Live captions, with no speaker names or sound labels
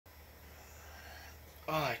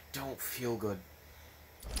Oh, I don't feel good.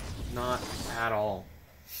 Not at all.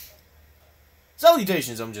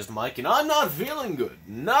 Salutations, I'm just Mike, and I'm not feeling good.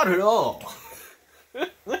 Not at all.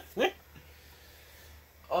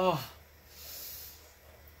 Oh.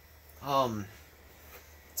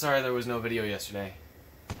 Sorry there was no video yesterday.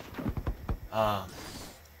 I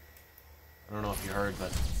don't know if you heard,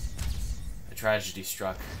 but a tragedy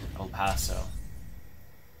struck El Paso.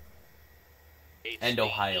 And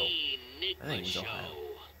Ohio. I think it was Ohio.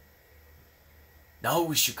 No, it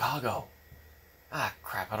was Chicago. Ah,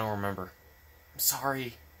 crap, I don't remember. I'm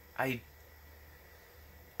sorry. I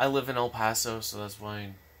live in El Paso, so that's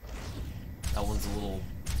why that one's a little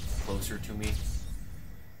closer to me.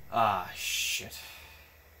 Ah, shit.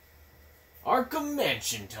 Arkham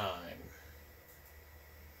Mansion time.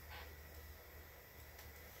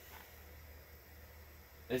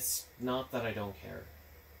 It's not that I don't care.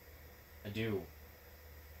 I do.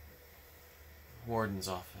 Warden's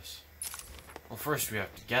office. Well, first we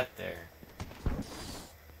have to get there.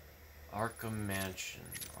 Arkham Mansion.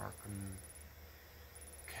 Arkham...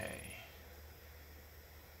 Okay.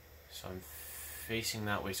 So I'm facing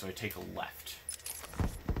that way, so I take a left.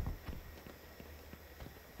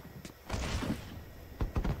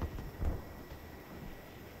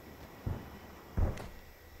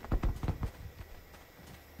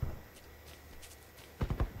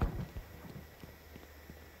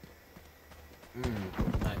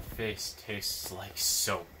 My face tastes like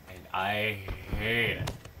soap, and I hate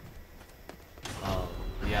it.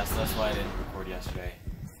 Yeah, so that's why I didn't record yesterday.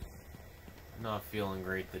 I'm not feeling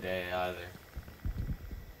great today either.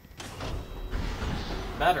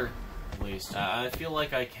 Better, at least. I feel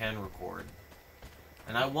like I can record.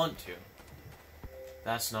 And I want to.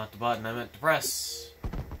 That's not the button I meant to press.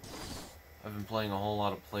 I've been playing a whole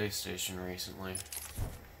lot of PlayStation recently.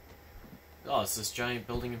 Oh, it's this giant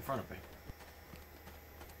building in front of me.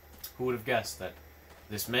 Who would have guessed that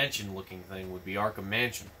this mansion-looking thing would be Arkham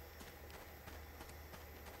Mansion?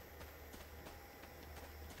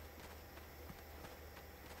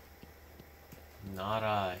 Not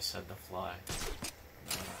I, said the fly.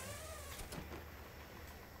 Not I.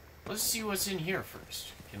 Let's see what's in here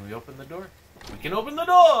first. Can we open the door? We can open the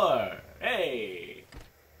door! Hey!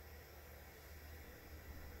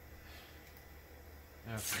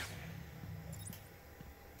 Okay.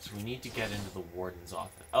 So we need to get into the warden's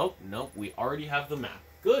office. Oh, nope, we already have the map.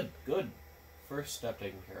 Good, good. First step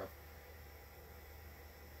taken care of.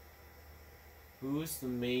 Who's the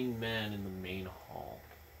main man in the main hall?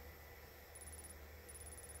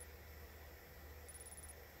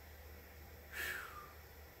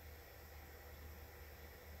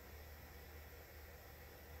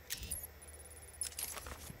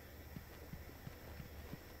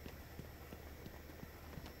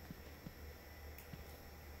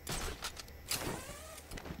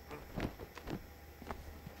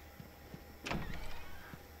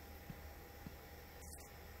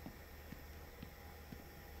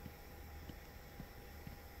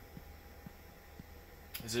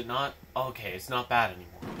 Is it not? Okay, it's not bad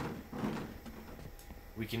anymore.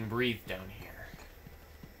 We can breathe down here.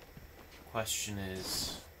 Question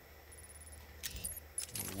is,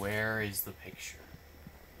 where is the picture?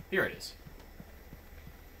 Here it is.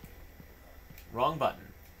 Wrong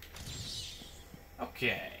button.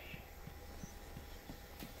 Okay.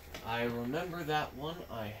 I remember that one.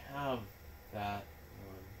 I have that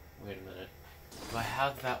one. Wait a minute. Do I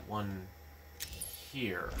have that one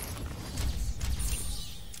here?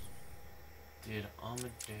 Did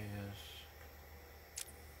Amadeus...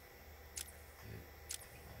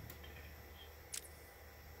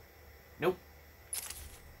 Nope.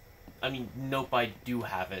 I mean, nope, I do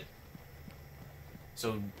have it.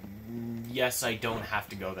 So, yes, I don't have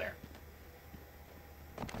to go there.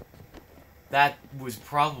 That was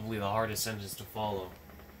probably the hardest sentence to follow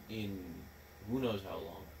in who knows how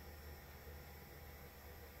long.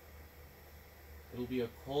 It'll be a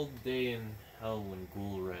cold day in hell when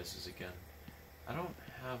Ghoul rises again. I don't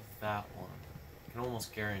have that one. I can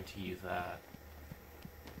almost guarantee you that.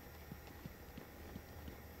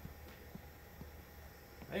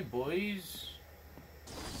 Hey, boys.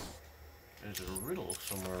 There's a riddle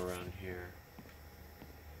somewhere around here.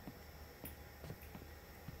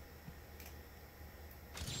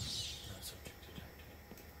 No subject detected.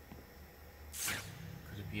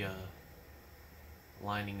 Could it be a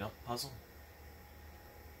lining up puzzle?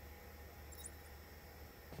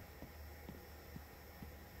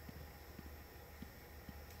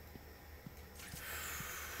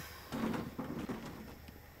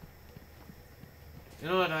 You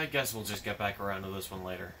know what, I guess we'll just get back around to this one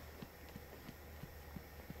later.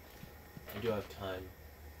 I do have time.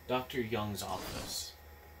 Dr. Young's office.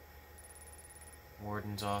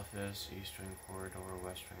 Warden's office, East Wing corridor,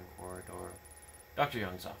 West Wing corridor. Dr.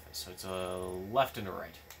 Young's office. So it's a left and a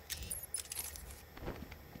right.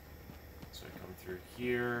 So we come through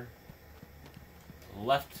here.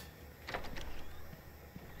 Left.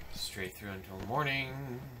 Straight through until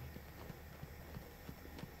morning.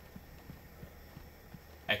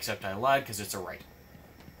 Except I lied because it's a right.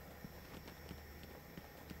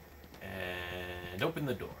 And open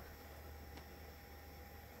the door.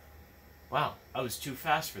 Wow, I was too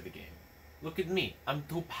fast for the game. Look at me, I'm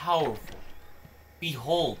too powerful.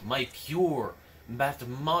 Behold my pure,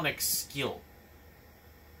 mathemonic skill.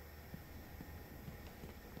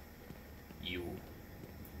 You.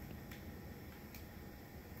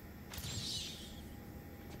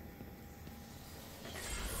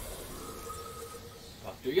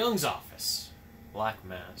 Dr. Young's office. Black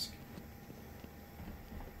mask.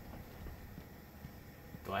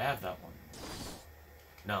 Do I have that one?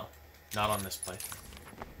 No, not on this playthrough.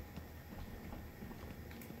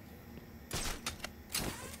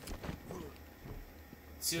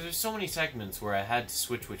 See, there's so many segments where I had to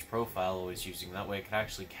switch which profile I was using, that way I could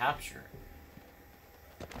actually capture.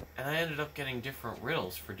 And I ended up getting different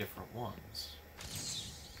riddles for different ones.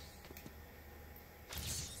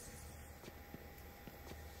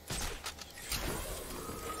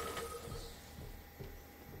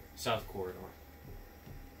 South corridor.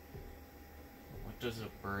 What does a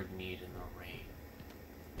bird need in the rain?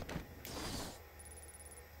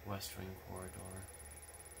 West Wing corridor.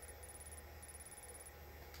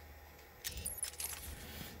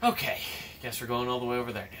 Okay, guess we're going all the way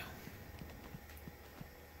over there now.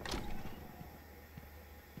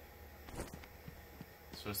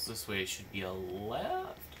 So it's this way, it should be a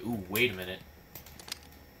left. Ooh, wait a minute.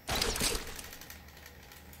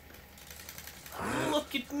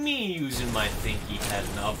 Look at me using my thinky head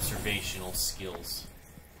and observational skills.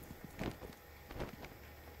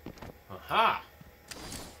 Aha!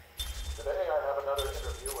 Today I have another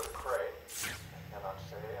interview with Craig. I cannot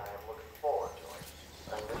say I am looking forward to it.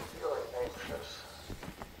 I've been feeling anxious.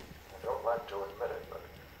 I don't like to admit it, but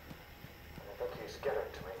I think he's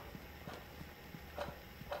getting to me.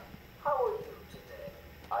 How are you today?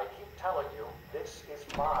 I keep telling you, this is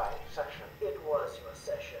my session. It was your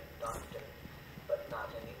session, Doctor, but not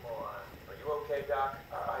anymore. Are you okay, Doc?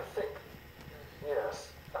 I think...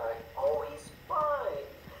 Yes, Oh, he's fine.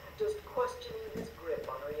 Just questioning his grip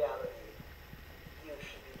on reality. You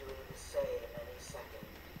should be doing the same any second.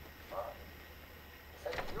 Is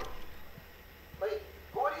that you? Wait,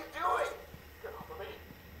 what are you doing? Get off of me.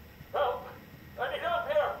 Help! I need help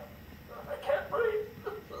here! I can't breathe.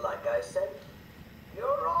 Like I said,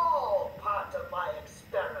 you're all part of my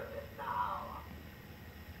experiment now.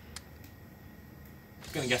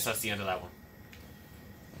 I'm gonna guess that's the end of that one.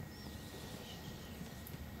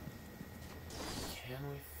 Can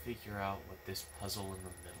we figure out what this puzzle in the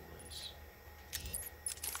middle is?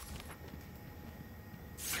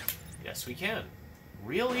 Yes, we can.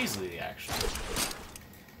 Real easily, actually.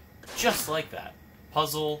 Just like that.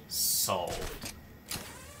 Puzzle solved.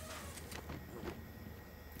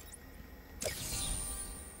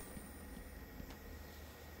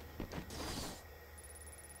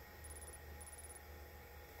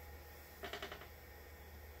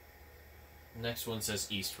 Next one says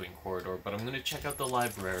East Wing corridor, but I'm going to check out the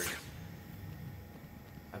library.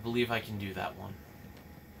 I believe I can do that one.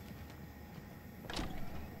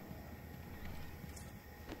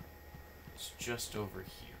 It's just over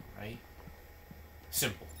here, right?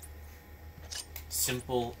 Simple.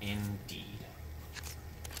 Simple indeed.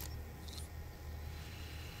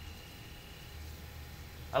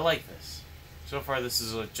 I like this. So far this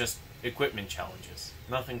is just equipment challenges.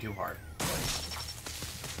 Nothing too hard.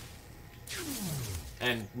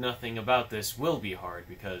 And nothing about this will be hard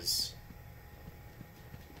because,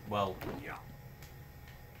 well,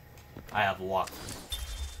 I have a walkthrough.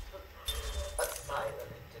 Asylum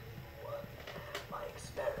interview 1. My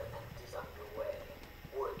experiment is underway.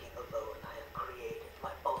 Working alone, I have created my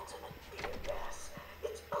ultimate fear gas.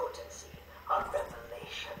 Its potency, a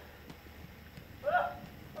revelation.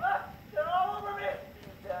 They're all over me!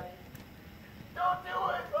 Daddy. Don't do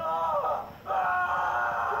it!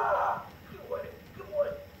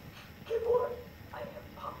 Good boy. I have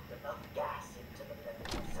pumped enough gas into the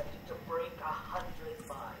limit set it to break 100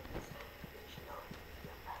 minds. It should only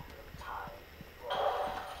be a matter of time before...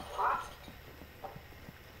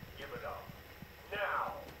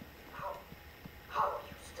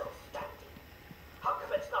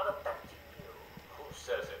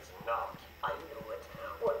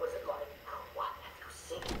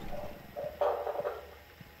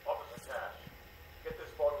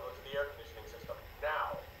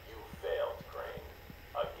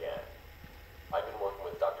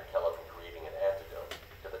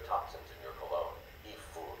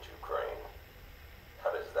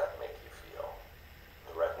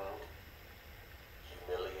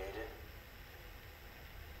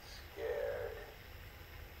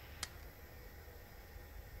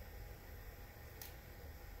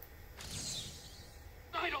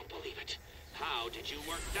 did you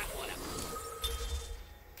work that one out?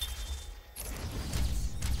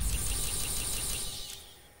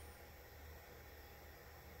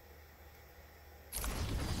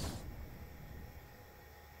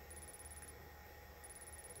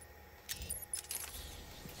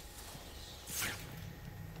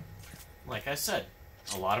 Like I said,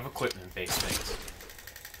 a lot of equipment-based things.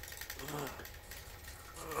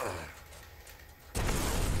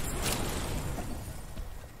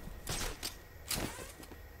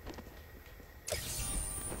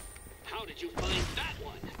 How did you find that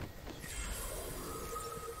one?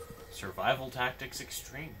 Survival Tactics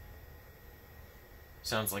Extreme.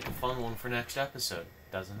 Sounds like a fun one for next episode,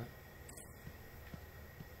 doesn't it?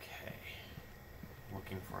 Okay.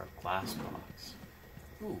 Looking for a glass box.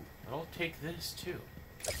 Ooh, I'll take this too.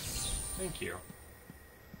 Thank you.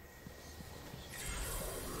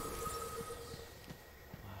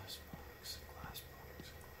 Glass box, glass box,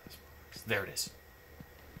 glass box. There it is.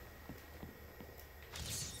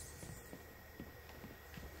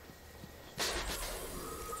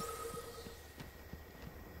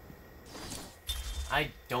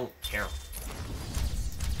 I don't care.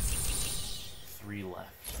 3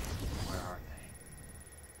 left. Where are they?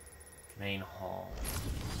 Main hall.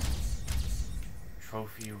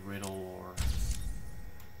 Trophy, riddle, or...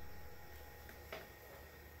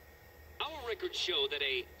 Our records show that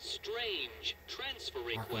a strange transfer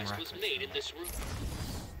request was made in this room.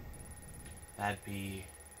 That'd be...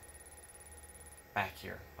 back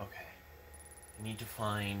here. Okay. I need to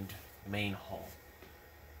find main hall.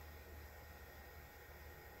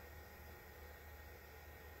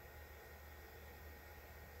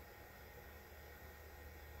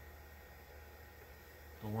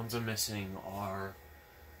 The ones I'm missing are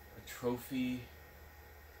a trophy,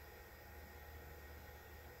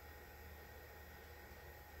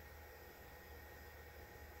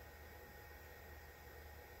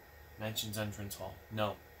 Mansion's entrance hall.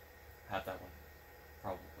 No, have that one,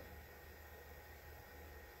 probably.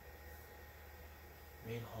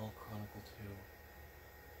 Main hall, Chronicle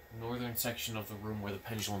 2. Northern section of the room where the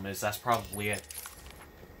pendulum is. That's probably it.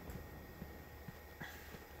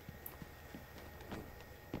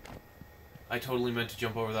 I totally meant to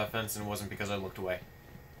jump over that fence, and it wasn't because I looked away.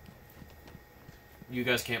 You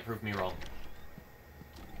guys can't prove me wrong.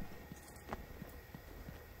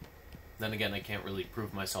 Then again, I can't really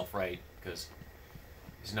prove myself right, because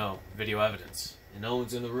there's no video evidence, and no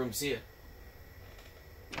one's in the room to see it.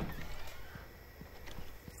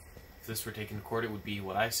 If this were taken to court, it would be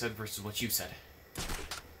what I said versus what you said.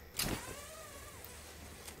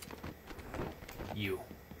 You.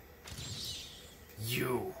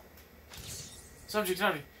 Subject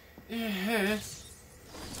howdy.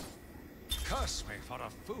 Curse me for a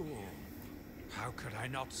fool. How could I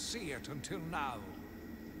not see it until now?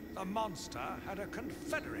 The monster had a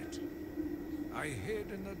confederate. I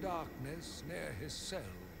hid in the darkness near his cell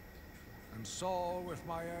and saw with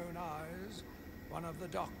my own eyes one of the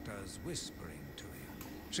doctors whispering to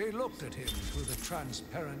him. She looked at him through the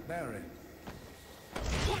transparent barrier.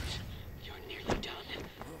 What? You're nearly done?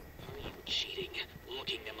 Are you cheating?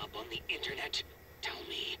 Looking them up on the internet? Tell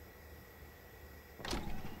me.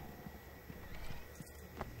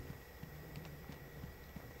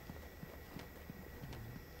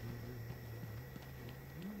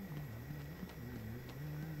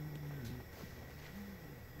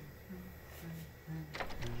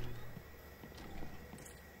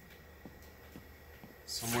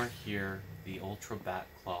 Somewhere here, the Ultra Bat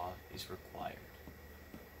Claw is required.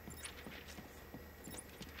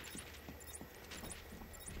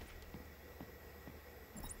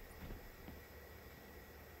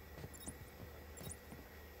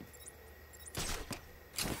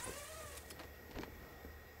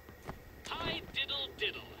 Hi, diddle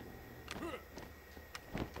diddle.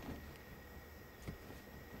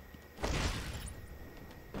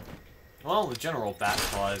 Well, the general Bat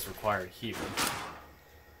Claw is required here.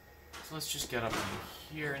 So let's just get up in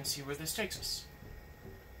here and see where this takes us.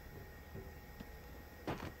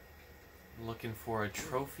 Looking for a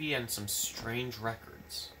trophy and some strange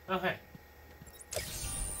records. Oh, hey.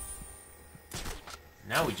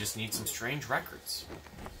 Now we just need some strange records.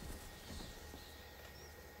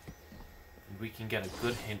 And we can get a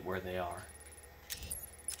good hint where they are.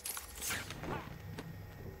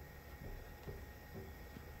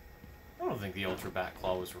 I don't think the Ultra Bat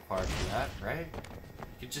Claw was required for that, right?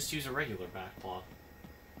 You could just use a regular Bat Claw.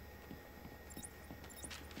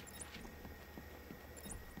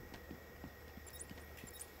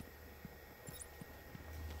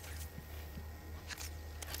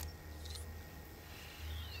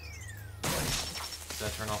 Does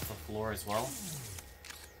that turn off the floor as well?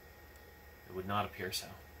 It would would not appear so.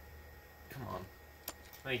 Come on.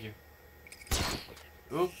 Thank you.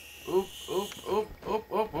 Oop, oop, oop, oop,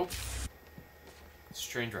 oop, oop, oop.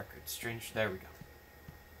 Strange records. Strange... There we go.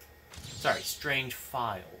 Sorry, strange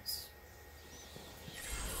files.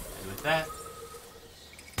 And with that,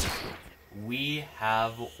 we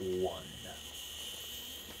have one.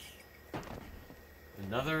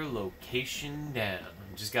 Another location down.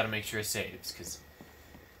 Just gotta make sure it saves, because...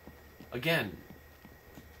 Again...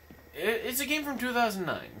 It's a game from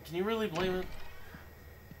 2009. Can you really blame it?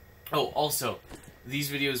 Oh, also, these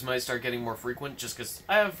videos might start getting more frequent just because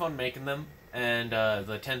I have fun making them, and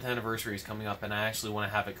the 10th anniversary is coming up, and I actually want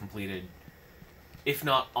to have it completed, if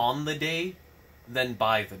not on the day, then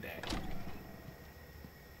by the day.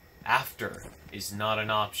 After is not an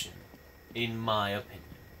option, in my opinion.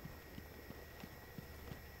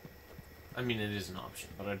 I mean, it is an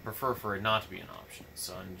option, but I'd prefer for it not to be an option,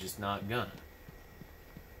 so I'm just not gonna.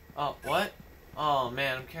 Oh, what? Oh,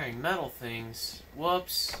 man, I'm carrying metal things.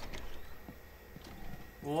 Whoops.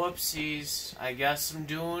 Whoopsies. I guess I'm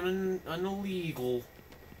doing an illegal.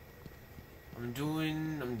 I'm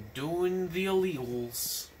doing the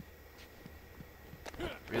illegals.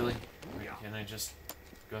 Really? Can I just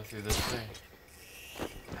go through this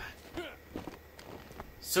way?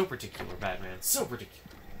 So particular, Batman. So particular.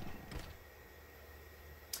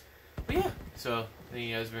 But yeah, so thank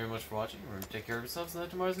you guys very much for watching. Remember to take care of yourselves, and that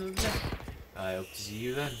tomorrow's another day. I hope to see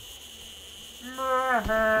you then.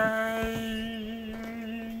 Bye.